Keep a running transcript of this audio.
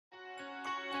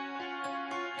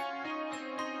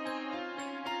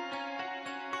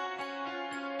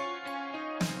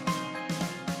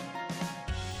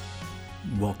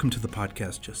Welcome to the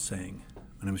podcast, Just Saying.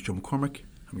 My name is Joe McCormick.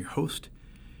 I'm your host.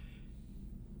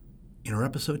 In our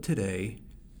episode today,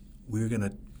 we're going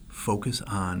to focus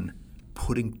on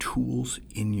putting tools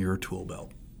in your tool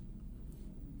belt.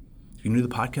 If you're new to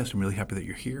the podcast, I'm really happy that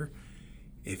you're here.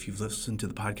 If you've listened to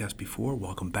the podcast before,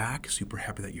 welcome back. Super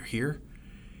happy that you're here.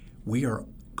 We are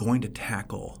going to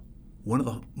tackle one of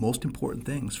the most important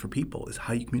things for people is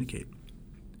how you communicate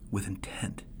with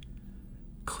intent,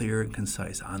 clear and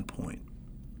concise, on point.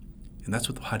 And that's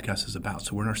what the podcast is about.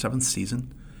 So we're in our 7th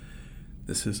season.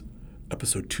 This is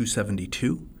episode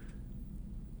 272.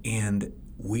 And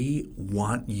we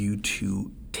want you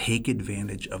to take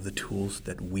advantage of the tools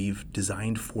that we've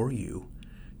designed for you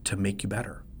to make you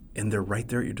better. And they're right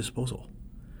there at your disposal.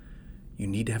 You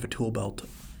need to have a tool belt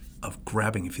of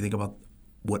grabbing. If you think about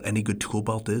what any good tool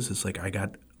belt is, it's like I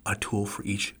got a tool for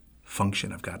each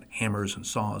function. I've got hammers and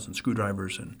saws and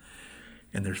screwdrivers, and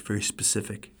there's very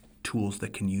specific tools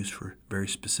that can use for very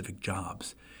specific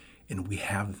jobs. And we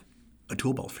have a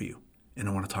tool belt for you. And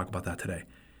I want to talk about that today.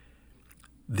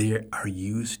 They're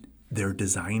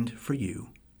designed for you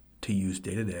to use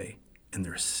day to day, and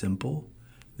they're simple,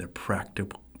 they're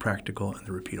practical, and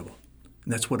they're repeatable.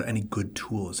 And that's what any good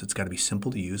tool is. It's got to be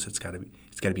simple to use. It's got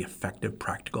to be effective,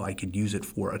 practical. I could use it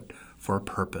for a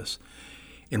purpose,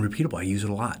 and repeatable. I use it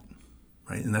a lot,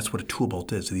 right? And that's what a tool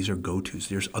belt is. So these are go-tos.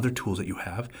 There's other tools that you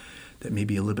have that may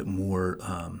be a little bit more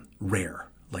rare.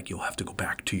 Like you'll have to go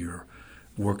back to your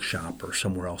workshop or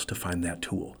somewhere else to find that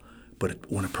tool. But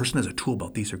when a person has a tool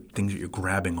belt, these are things that you're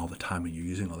grabbing all the time and you're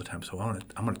using all the time. So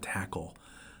I'm going to tackle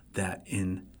that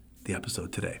in the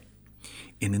episode today.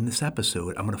 And in this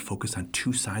episode, I'm going to focus on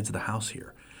two sides of the house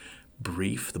here.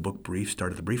 Brief, the book Brief,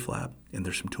 started the Brief Lab, and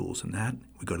there's some tools in that.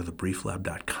 We go to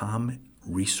thebrieflab.com,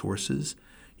 resources.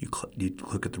 You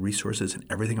click at the resources, and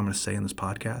everything I'm going to say in this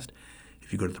podcast,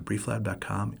 if you go to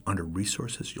thebrieflab.com, under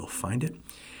resources, you'll find it. And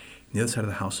the other side of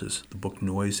the house is the book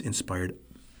Noise Inspired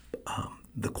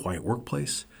The Quiet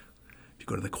Workplace. If you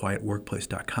go to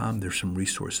thequietworkplace.com, there's some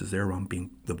resources there around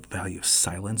the value of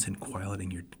silence and quiet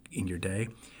in your day.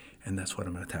 And that's what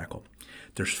I'm going to tackle.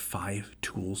 There's 5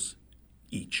 tools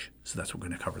each. So that's what we're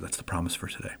going to cover. That's the promise for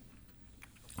today.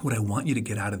 What I want you to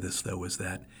get out of this, though, is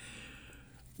that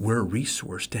we're a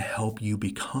resource to help you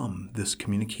become this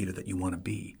communicator that you want to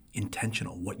be.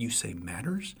 Intentional. What you say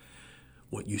matters.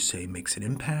 What you say makes an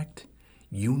impact.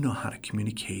 You know how to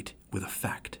communicate with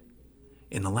effect.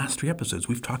 In the last 3 episodes,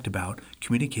 we've talked about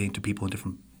communicating to people in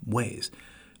different ways.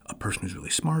 A person who's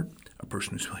really smart, a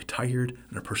person who's really tired,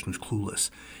 and a person who's clueless.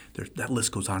 That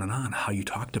list goes on and on, how you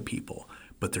talk to people.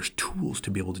 But there's tools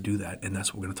to be able to do that, and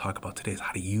that's what we're going to talk about today, is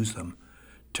how to use them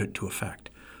to effect.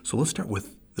 So let's start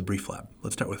with the Brief Lab.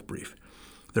 Let's start with Brief.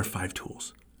 There are 5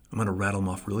 tools. I'm going to rattle them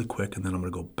off really quick, and then I'm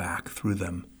going to go back through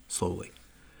them slowly.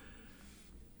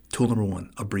 Tool number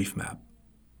 1, a brief map.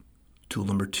 Tool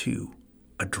number 2,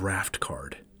 a draft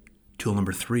card. Tool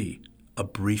number 3, a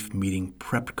brief meeting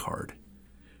prep card.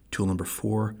 Tool number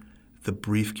 4, the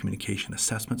brief communication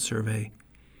assessment survey.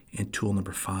 And tool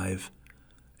number 5,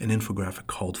 an infographic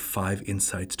called 5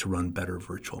 Insights to Run Better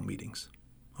Virtual Meetings.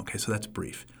 Okay, so that's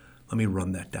brief. Let me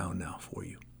run that down now for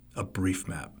you. A brief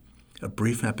map. A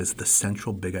brief map is the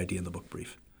central big idea in the book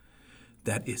Brief.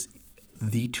 That is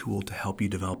the tool to help you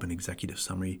develop an executive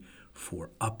summary for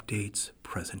updates,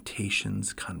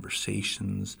 presentations,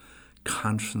 conversations,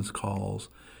 conference calls,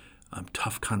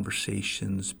 tough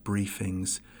conversations,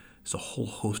 briefings. It's a whole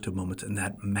host of moments, and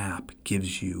that map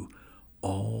gives you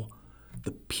putting all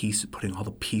the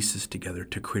pieces together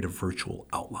to create a virtual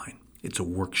outline. It's a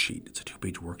worksheet. It's a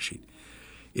 2-page worksheet.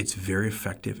 It's very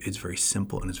effective, it's very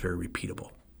simple, and it's very repeatable.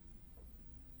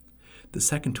 The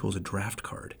second tool is a draft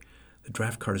card. The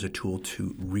draft card is a tool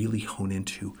to really hone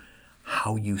into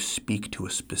how you speak to a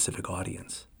specific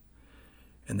audience.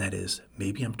 And that is,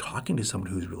 maybe I'm talking to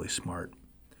somebody who's really smart,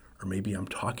 or maybe I'm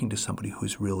talking to somebody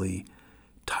who's really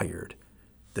tired.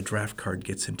 The draft card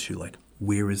gets into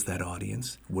where is that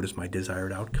audience? What is my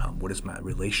desired outcome? What is my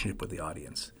relationship with the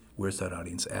audience? Where's that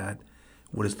audience at?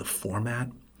 What is the format?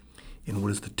 And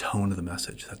what is the tone of the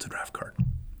message? That's a draft card.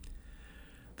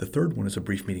 The third one is a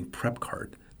brief meeting prep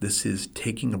card. This is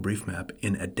taking a brief map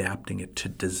and adapting it to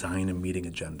design a meeting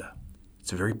agenda.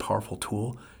 It's a very powerful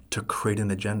tool to create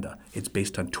an agenda. It's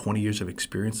based on 20 years of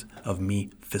experience of me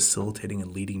facilitating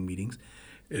and leading meetings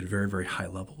at very, very high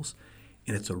levels.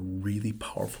 And it's a really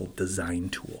powerful design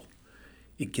tool.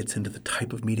 It gets into the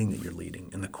type of meeting that you're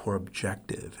leading and the core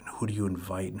objective and who do you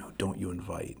invite and who don't you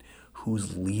invite,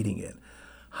 who's leading it,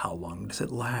 how long does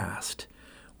it last,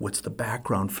 what's the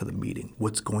background for the meeting,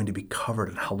 what's going to be covered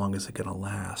and how long is it going to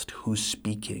last, who's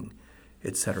speaking,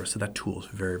 etc. So that tool is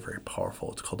very, very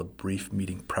powerful. It's called a brief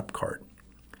meeting prep card.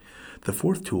 The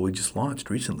fourth tool we just launched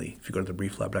recently, if you go to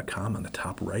thebrieflab.com, on the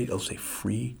top right, it'll say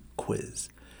free quiz.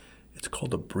 It's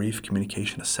called a brief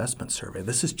communication assessment survey.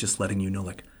 This is just letting you know,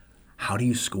 like, how do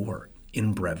you score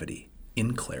in brevity,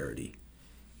 in clarity,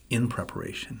 in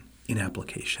preparation, in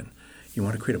application. You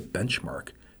want to create a benchmark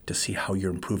to see how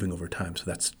you're improving over time. So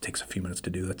that takes a few minutes to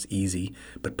do. That's easy,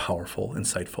 but powerful,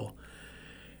 insightful.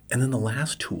 And then the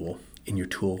last tool in your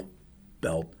tool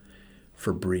belt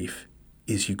for brief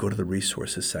is you go to the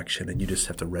resources section and you just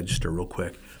have to register real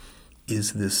quick.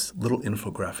 Is this little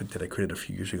infographic that I created a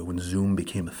few years ago when Zoom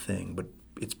became a thing, but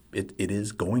it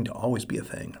is going to always be a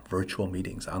thing. Virtual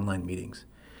meetings, online meetings,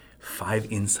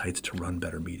 5 insights to run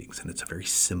better meetings. And it's a very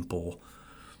simple,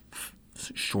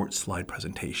 short slide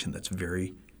presentation that's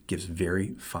gives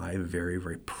 5 very,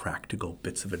 very practical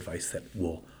bits of advice that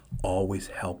will always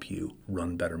help you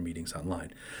run better meetings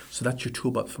online. So that's your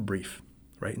tool belt for brief,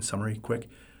 right? In summary, quick,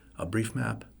 a brief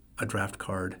map, a draft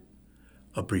card,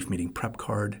 a brief meeting prep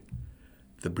card,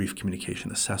 the brief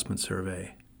communication assessment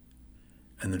survey,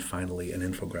 and then finally an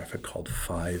infographic called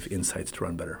 5 Insights to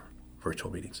Run Better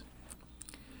Virtual Meetings.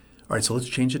 All right, so let's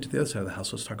change it to the other side of the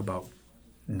house. Let's talk about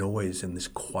noise in this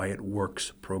Quiet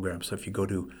Works program. So if you go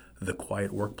to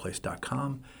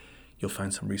thequietworkplace.com, you'll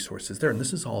find some resources there. And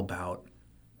this is all about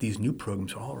these new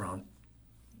programs are all around.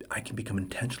 I can become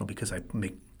intentional because I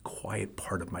make quiet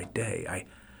part of my day.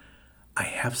 I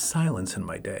have silence in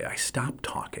my day. I stop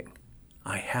talking.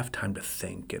 I have time to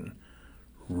think and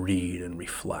read and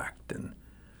reflect and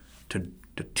to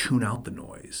tune out the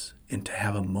noise and to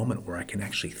have a moment where I can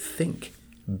actually think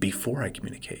before I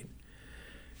communicate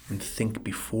and think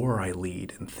before I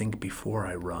lead and think before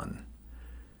I run.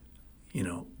 You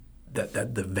know,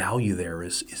 that the value there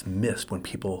is missed when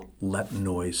people let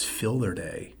noise fill their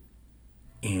day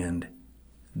and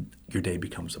your day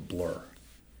becomes a blur.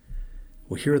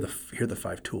 Well, here are the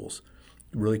 5 tools.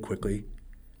 Really quickly,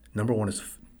 number 1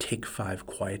 is take 5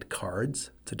 quiet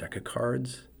cards. It's a deck of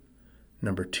cards.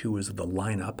 Number 2 is the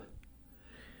lineup.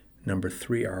 Number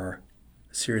 3 are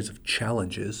a series of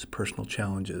challenges, personal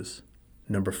challenges.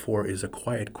 Number 4 is a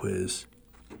quiet quiz.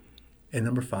 And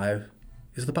number 5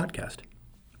 is the podcast.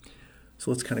 So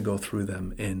let's kind of go through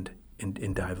them and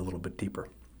dive a little bit deeper.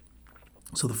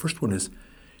 So the first one is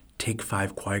take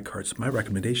 5 quiet cards. My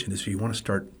recommendation is if you want to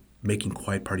start making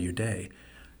quiet part of your day,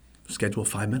 schedule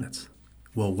 5 minutes.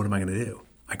 Well, what am I going to do?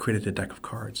 I created a deck of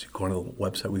cards. Go on the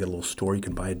website, we got a little store, you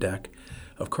can buy a deck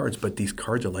of cards, but these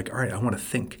cards are like, all right, I want to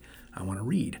think, I want to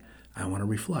read, I want to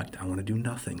reflect, I want to do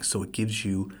nothing. So it gives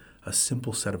you a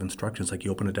simple set of instructions, like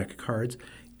you open a deck of cards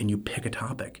and you pick a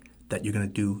topic that you're going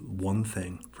to do one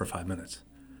thing for 5 minutes.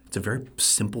 It's a very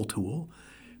simple tool,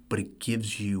 but it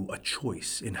gives you a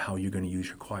choice in how you're going to use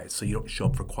your quiet. So you don't show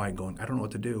up for quiet going, I don't know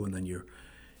what to do, and then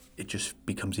it just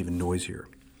becomes even noisier.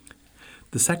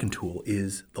 The second tool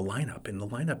is the lineup, and the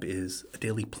lineup is a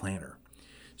daily planner.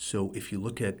 So if you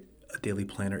look at a daily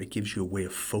planner, it gives you a way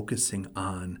of focusing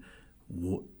on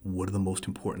what are the most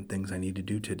important things I need to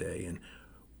do today, and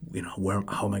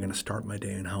how am I going to start my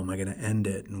day, and how am I going to end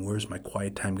it, and where's my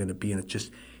quiet time going to be? And it's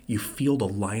just, you feel the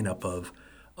lineup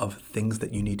of things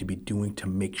that you need to be doing to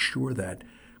make sure that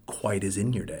quiet is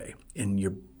in your day, and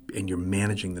you're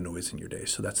managing the noise in your day.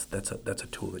 So that's a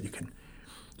tool that you can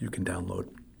download.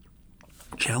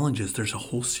 Challenges, there's a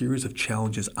whole series of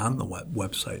challenges on the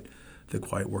website,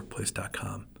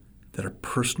 thequietworkplace.com, that are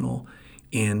personal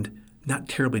and not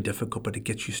terribly difficult, but it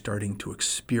gets you starting to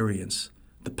experience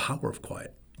the power of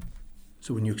quiet.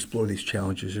 So when you explore these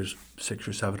challenges, there's 6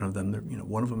 or 7 of them.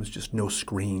 One of them is just no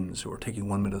screens or taking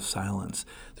 1 minute of silence.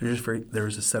 There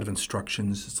is a set of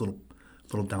instructions. It's a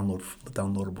little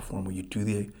downloadable form where you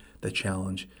do the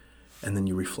challenge, and then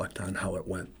you reflect on how it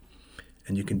went.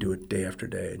 And you can do it day after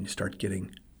day, and you start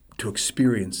getting to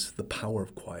experience the power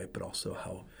of quiet, but also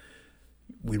how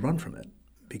we run from it,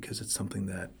 because it's something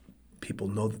that people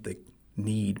know that they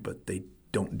need, but they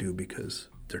don't do because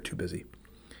they're too busy.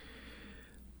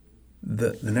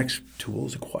 The next tool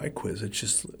is a quiet quiz. It's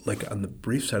just like on the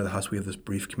brief side of the house, we have this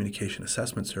brief communication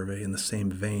assessment survey. In the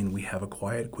same vein, we have a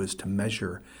quiet quiz to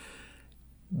measure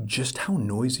just how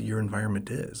noisy your environment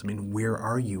is. I mean, where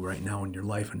are you right now in your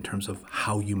life in terms of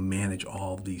how you manage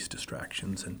all these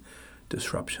distractions and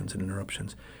disruptions and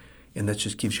interruptions? And that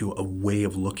just gives you a way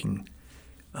of looking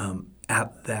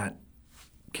at that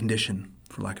condition,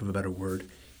 for lack of a better word,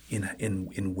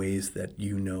 in ways that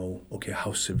okay,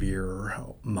 how severe or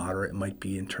how moderate it might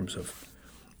be in terms of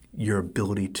your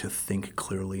ability to think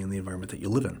clearly in the environment that you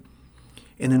live in.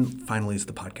 And then finally is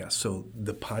the podcast. So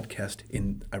the podcast,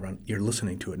 you're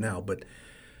listening to it now, but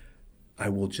I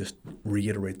will just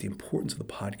reiterate the importance of the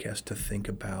podcast to think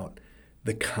about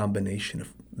the combination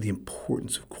of the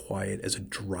importance of quiet as a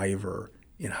driver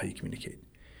in how you communicate.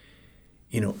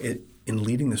 In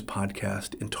leading this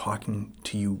podcast and talking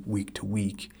to you week to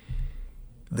week,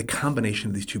 the combination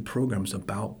of these two programs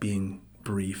about being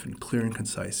brief and clear and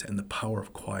concise and the power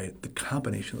of quiet, the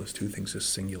combination of those two things is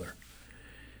singular.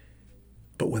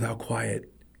 But without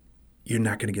quiet, you're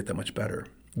not going to get that much better.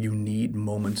 You need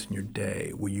moments in your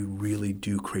day where you really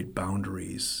do create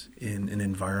boundaries in an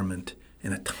environment,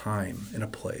 in a time, in a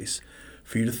place,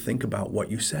 for you to think about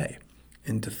what you say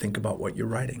and to think about what you're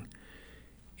writing.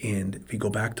 And if you go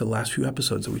back to the last few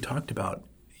episodes that we talked about,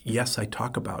 yes, I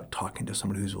talk about talking to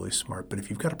somebody who's really smart, but if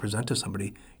you've got to present to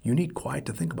somebody, you need quiet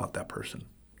to think about that person.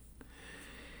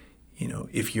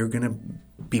 If you're going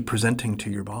to be presenting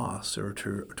to your boss or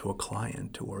to a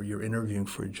client, or you're interviewing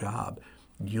for a job,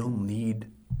 you'll need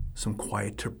some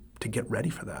quiet to get ready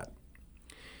for that.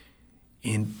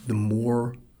 And the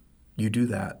more you do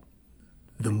that,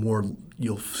 the more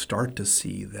you'll start to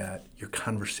see that your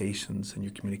conversations and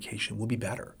your communication will be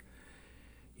better.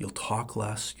 You'll talk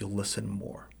less, you'll listen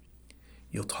more.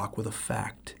 You'll talk with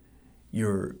effect.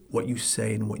 What you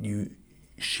say and what you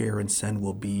share and send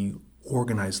will be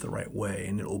organized the right way,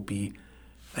 and it will be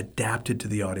adapted to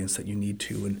the audience that you need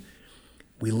to. And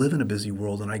we live in a busy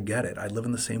world, and I get it. I live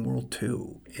in the same world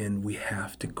too. And we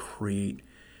have to create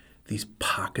these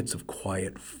pockets of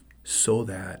quiet so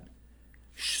that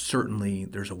certainly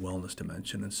there's a wellness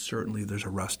dimension, and certainly there's a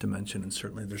rest dimension, and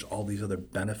certainly there's all these other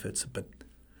benefits. But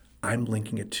I'm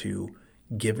linking it to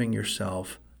giving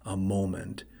yourself a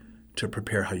moment to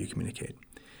prepare how you communicate.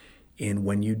 And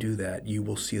when you do that, you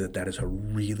will see that is a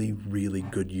really, really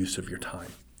good use of your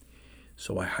time.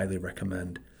 So I highly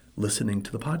recommend listening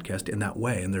to the podcast in that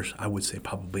way. And I would say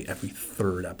probably every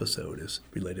third episode is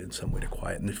related in some way to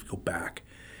quiet. And if you go back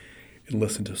and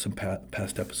listen to some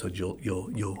past episodes,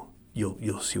 you'll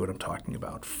see what I'm talking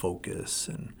about: focus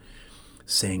and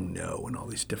saying no, and all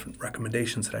these different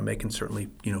recommendations that I make. And certainly,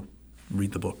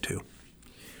 read the book too.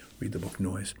 Read the book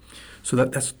Noise. So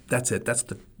that's it. That's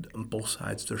on both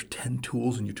sides. There's 10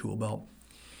 tools in your tool belt,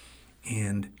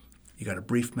 and you got a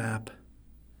brief map,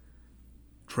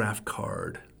 draft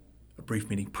card, a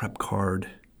brief meeting prep card,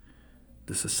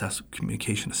 this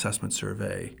communication assessment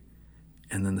survey,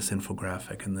 and then this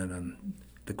infographic. And then on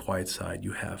the quiet side,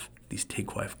 you have these Take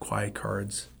Quiet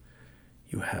cards.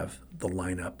 You have the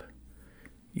lineup.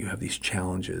 You have these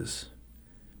challenges.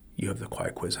 You have the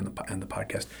quiet quiz and the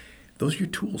podcast. Those are your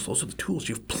tools. Those are the tools.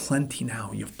 You have plenty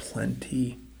now. You have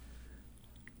plenty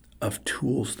of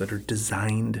tools that are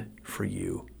designed for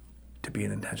you to be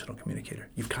an intentional communicator.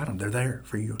 You've got them. They're there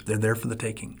for you. They're there for the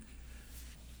taking.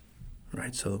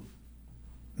 Right? So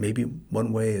maybe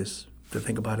one way is to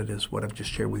think about it is what I've just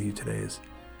shared with you today is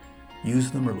use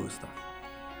them or lose them.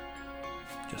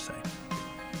 Just saying.